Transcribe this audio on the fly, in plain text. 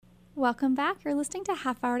Welcome back. You're listening to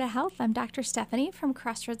Half Hour to Health. I'm Dr. Stephanie from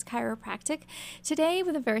Crossroads Chiropractic. Today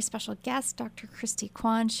with a very special guest, Dr. Christie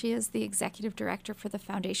Kwon. She is the Executive Director for the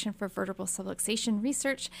Foundation for Vertebral Subluxation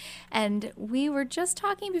Research. And we were just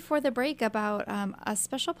talking before the break about a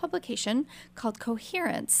special publication called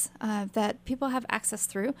Coherence that people have access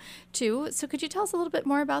through to. So could you tell us a little bit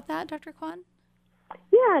more about that, Dr. Kwon?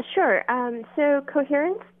 Yeah, sure. So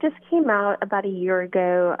Coherence just came out about a year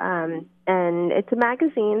ago, and it's a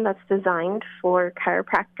magazine that's designed for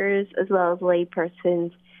chiropractors as well as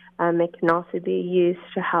laypersons. It can also be used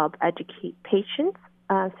to help educate patients,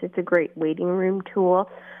 so it's a great waiting room tool.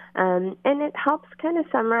 And it helps kind of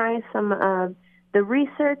summarize some of the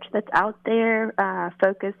research that's out there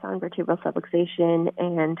focused on vertebral subluxation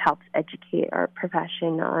and helps educate our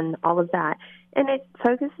profession on all of that. And it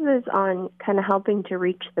focuses on kind of helping to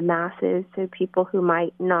reach the masses, so people who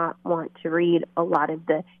might not want to read a lot of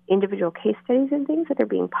the individual case studies and things that are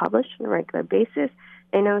being published on a regular basis.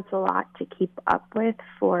 I know it's a lot to keep up with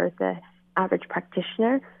for the average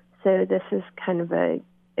practitioner, so this is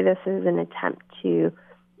an attempt to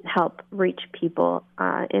help reach people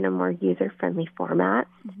in a more user-friendly format.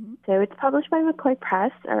 Mm-hmm. So it's published by McCoy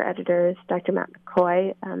Press. Our editor is Dr. Matt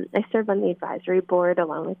McCoy. I serve on the advisory board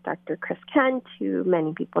along with Dr. Chris Kent, who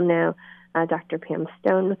many people know, Dr. Pam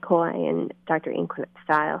Stone McCoy, and Dr. Inquinette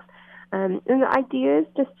Stiles. And the idea is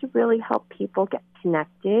just to really help people get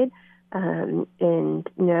connected and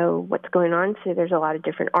know what's going on. So there's a lot of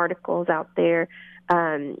different articles out there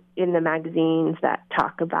in the magazines that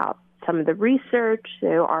talk about some of the research.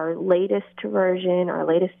 So our latest version, our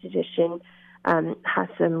latest edition, has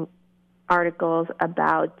some articles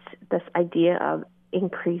about this idea of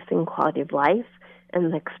increasing quality of life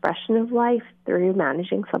and the expression of life through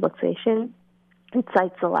managing subluxation. It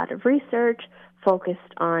cites a lot of research focused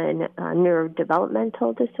on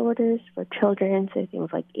neurodevelopmental disorders for children, so things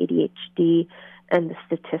like ADHD, and the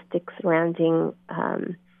statistics surrounding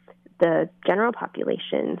the general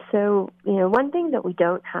population. So, one thing that we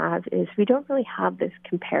don't have is we don't really have those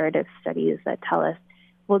comparative studies that tell us,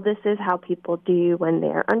 well, this is how people do when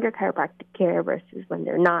they're under chiropractic care versus when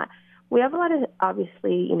they're not. We have a lot of,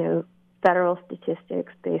 obviously, federal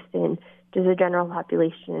statistics based in just the general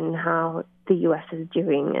population and how the U.S. is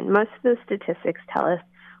doing. And most of those statistics tell us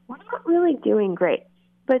we're not really doing great.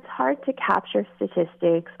 But it's hard to capture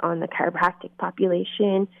statistics on the chiropractic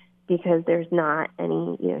population because there's not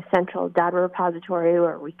any, central data repository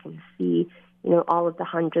where we can see, all of the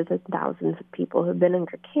hundreds of thousands of people who've been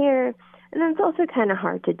under care. And then it's also kind of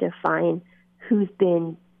hard to define who's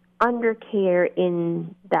been under care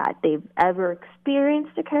in that they've ever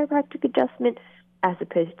experienced a chiropractic adjustment as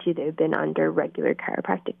opposed to they've been under regular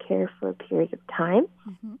chiropractic care for a period of time.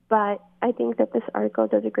 Mm-hmm. But I think that this article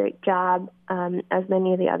does a great job, as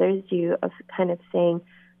many of the others do, of kind of saying,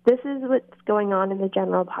 this is what's going on in the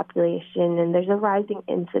general population, and there's a rising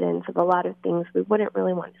incidence of a lot of things we wouldn't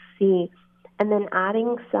really want to see. And then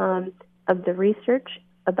adding some of the research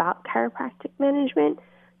about chiropractic management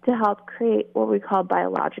to help create what we call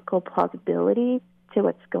biological plausibility to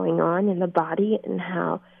what's going on in the body and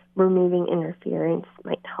how removing interference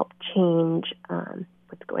might help change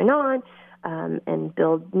what's going on and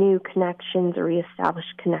build new connections or reestablish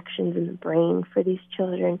connections in the brain for these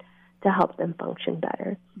children to help them function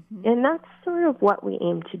better. Mm-hmm. And that's sort of what we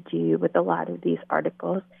aim to do with a lot of these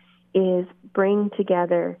articles, is bring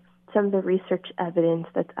together some of the research evidence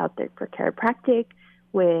that's out there for chiropractic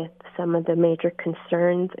with some of the major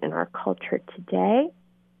concerns in our culture today,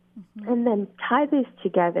 mm-hmm. and then tie these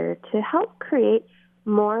together to help create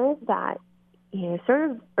more of that, sort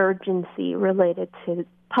of urgency related to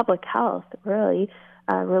public health, really,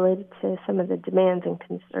 related to some of the demands and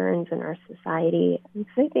concerns in our society. And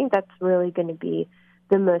so I think that's really going to be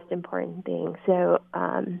the most important thing. So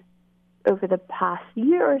over the past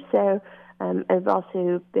year or so, I've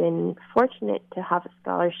also been fortunate to have a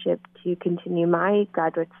scholarship to continue my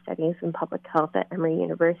graduate studies in public health at Emory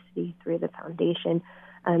University through the foundation.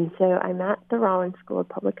 So I'm at the Rollins School of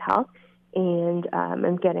Public Health, and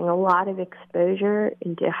I'm getting a lot of exposure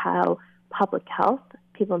into how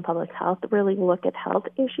people in public health really look at health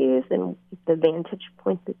issues and the vantage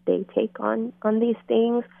point that they take on these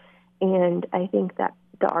things. And I think that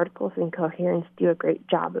the articles in Coherence do a great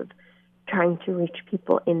job of trying to reach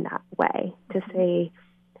people in that way, to say,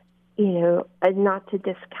 not to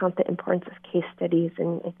discount the importance of case studies.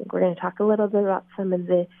 And I think we're going to talk a little bit about some of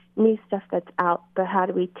the new stuff that's out, but how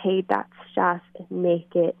do we take that stuff and make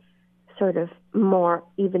it sort of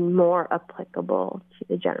even more applicable to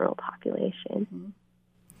the general population? Mm-hmm.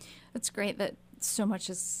 It's great that so much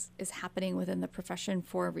is happening within the profession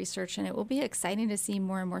for research, and it will be exciting to see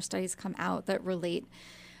more and more studies come out that relate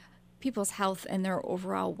people's health and their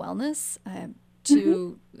overall wellness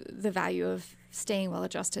to the value of staying well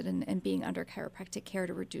adjusted and being under chiropractic care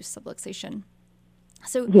to reduce subluxation.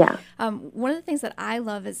 So one of the things that I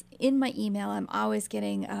love is in my email, I'm always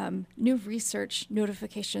getting new research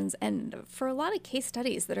notifications and for a lot of case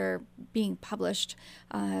studies that are being published.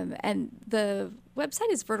 And the website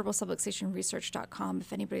is vertebralsubluxationresearch.com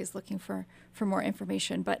if anybody's looking for more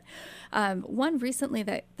information. But one recently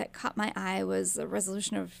that caught my eye was a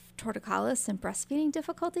resolution of torticollis and breastfeeding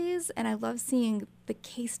difficulties. And I love seeing the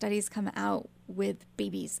case studies come out with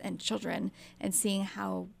babies and children and seeing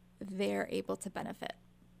how they're able to benefit.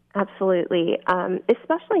 Absolutely.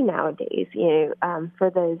 Especially nowadays,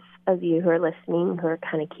 for those of you who are listening, who are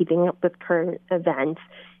kind of keeping up with current events,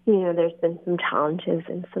 there's been some challenges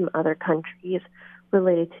in some other countries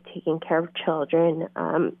related to taking care of children.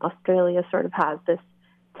 Australia sort of has this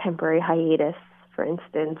temporary hiatus, for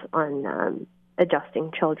instance, on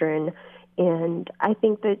adjusting children. And I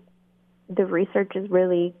think that the research is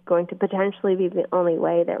really going to potentially be the only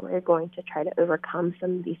way that we're going to try to overcome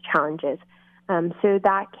some of these challenges. So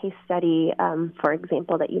that case study, for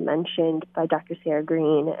example, that you mentioned by Dr. Sarah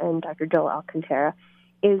Green and Dr. Joel Alcantara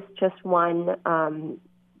is just one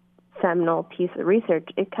seminal piece of research.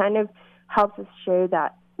 It kind of helps us show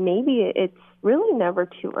that maybe it's really never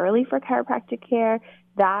too early for chiropractic care.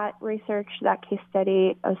 That research, that case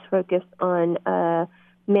study was focused on a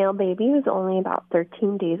male baby who was only about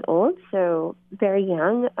 13 days old, so very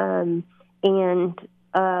young, and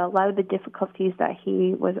a lot of the difficulties that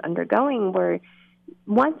he was undergoing were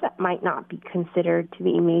ones that might not be considered to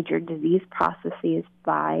be major disease processes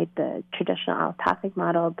by the traditional allopathic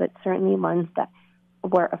model, but certainly ones that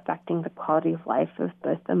were affecting the quality of life of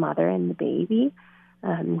both the mother and the baby.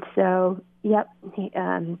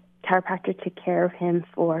 Chiropractor took care of him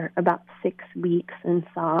for about 6 weeks and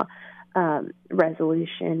saw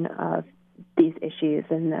resolution of these issues.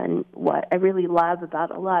 And then what I really love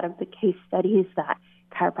about a lot of the case studies that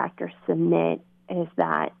chiropractors submit is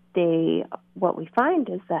that what we find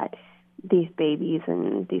is that these babies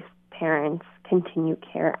and these parents continue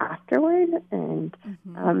care afterward. And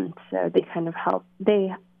so they kind of help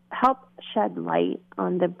shed light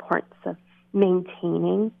on the importance of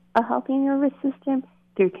maintaining a healthy nervous system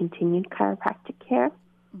through continued chiropractic care.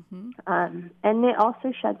 And it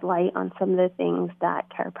also sheds light on some of the things that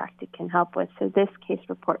chiropractic can help with. So this case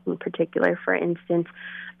report in particular, for instance,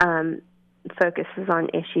 focuses on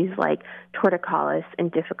issues like torticollis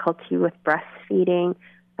and difficulty with breastfeeding.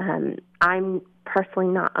 I'm personally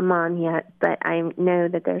not a mom yet, but I know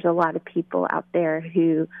that there's a lot of people out there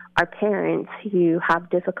who are parents who have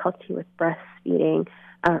difficulty with breastfeeding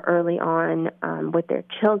early on with their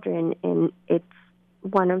children, and it's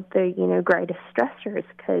one of the greatest stressors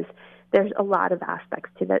because there's a lot of aspects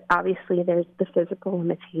to that. Obviously, there's the physical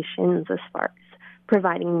limitations as far as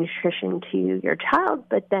providing nutrition to your child,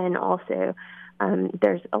 but then also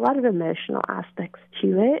there's a lot of emotional aspects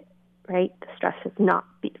to it, right? The stress of not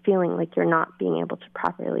feeling like you're not being able to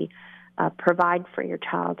properly provide for your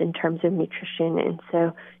child in terms of nutrition. And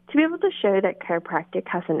so to be able to show that chiropractic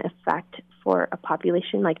has an effect for a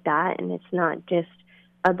population like that, and it's not just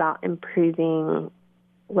about improving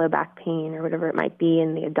low back pain or whatever it might be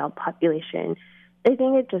in the adult population, I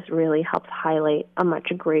think it just really helps highlight a much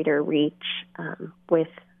greater reach with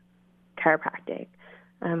chiropractic.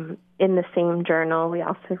 In the same journal, we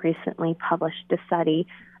also recently published a study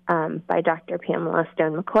by Dr. Pamela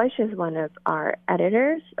Stone-McCoy. She's one of our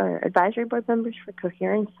editors or advisory board members for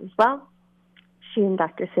Coherence as well. She and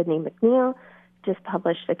Dr. Sydney McNeil just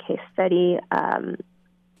published a case study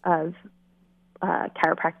of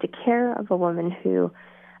chiropractic care of a woman who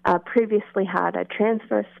previously had a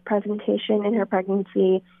transverse presentation in her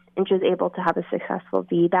pregnancy, and she was able to have a successful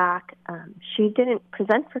VBAC. She didn't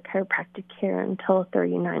present for chiropractic care until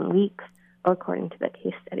 39 weeks, according to the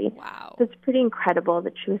case study. Wow. So it's pretty incredible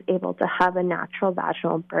that she was able to have a natural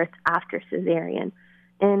vaginal birth after cesarean.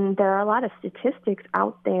 And there are a lot of statistics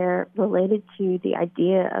out there related to the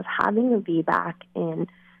idea of having a VBAC and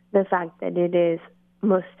the fact that it is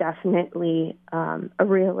most definitely a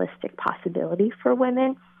realistic possibility for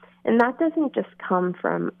women. And that doesn't just come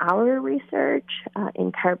from our research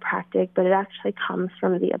in chiropractic, but it actually comes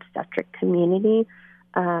from the obstetric community.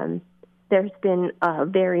 There's been a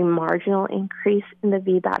very marginal increase in the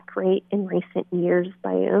VBAC rate in recent years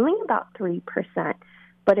by only about 3%,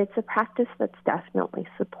 but it's a practice that's definitely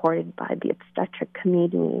supported by the obstetric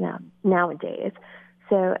community nowadays.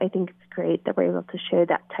 So I think it's great that we're able to show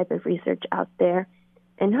that type of research out there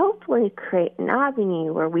and hopefully create an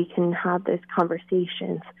avenue where we can have those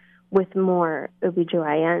conversations with more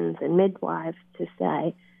OBGYNs and midwives to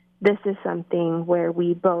say, this is something where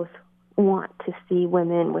we both want to see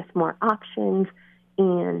women with more options,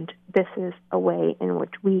 and this is a way in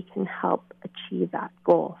which we can help achieve that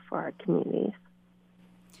goal for our communities.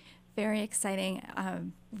 Very exciting.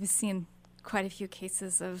 We've seen quite a few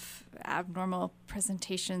cases of abnormal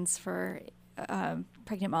presentations for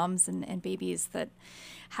pregnant moms and babies that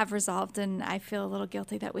have resolved, and I feel a little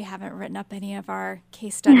guilty that we haven't written up any of our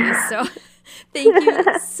case studies. So thank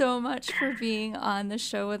you so much for being on the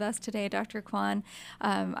show with us today, Dr. Kwon.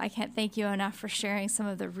 I can't thank you enough for sharing some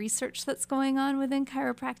of the research that's going on within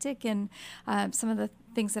chiropractic and some of the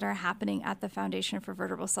things that are happening at the Foundation for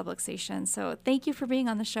Vertebral Subluxation. So thank you for being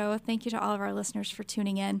on the show. Thank you to all of our listeners for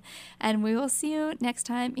tuning in. And we will see you next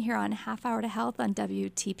time here on Half Hour to Health on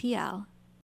WTPL.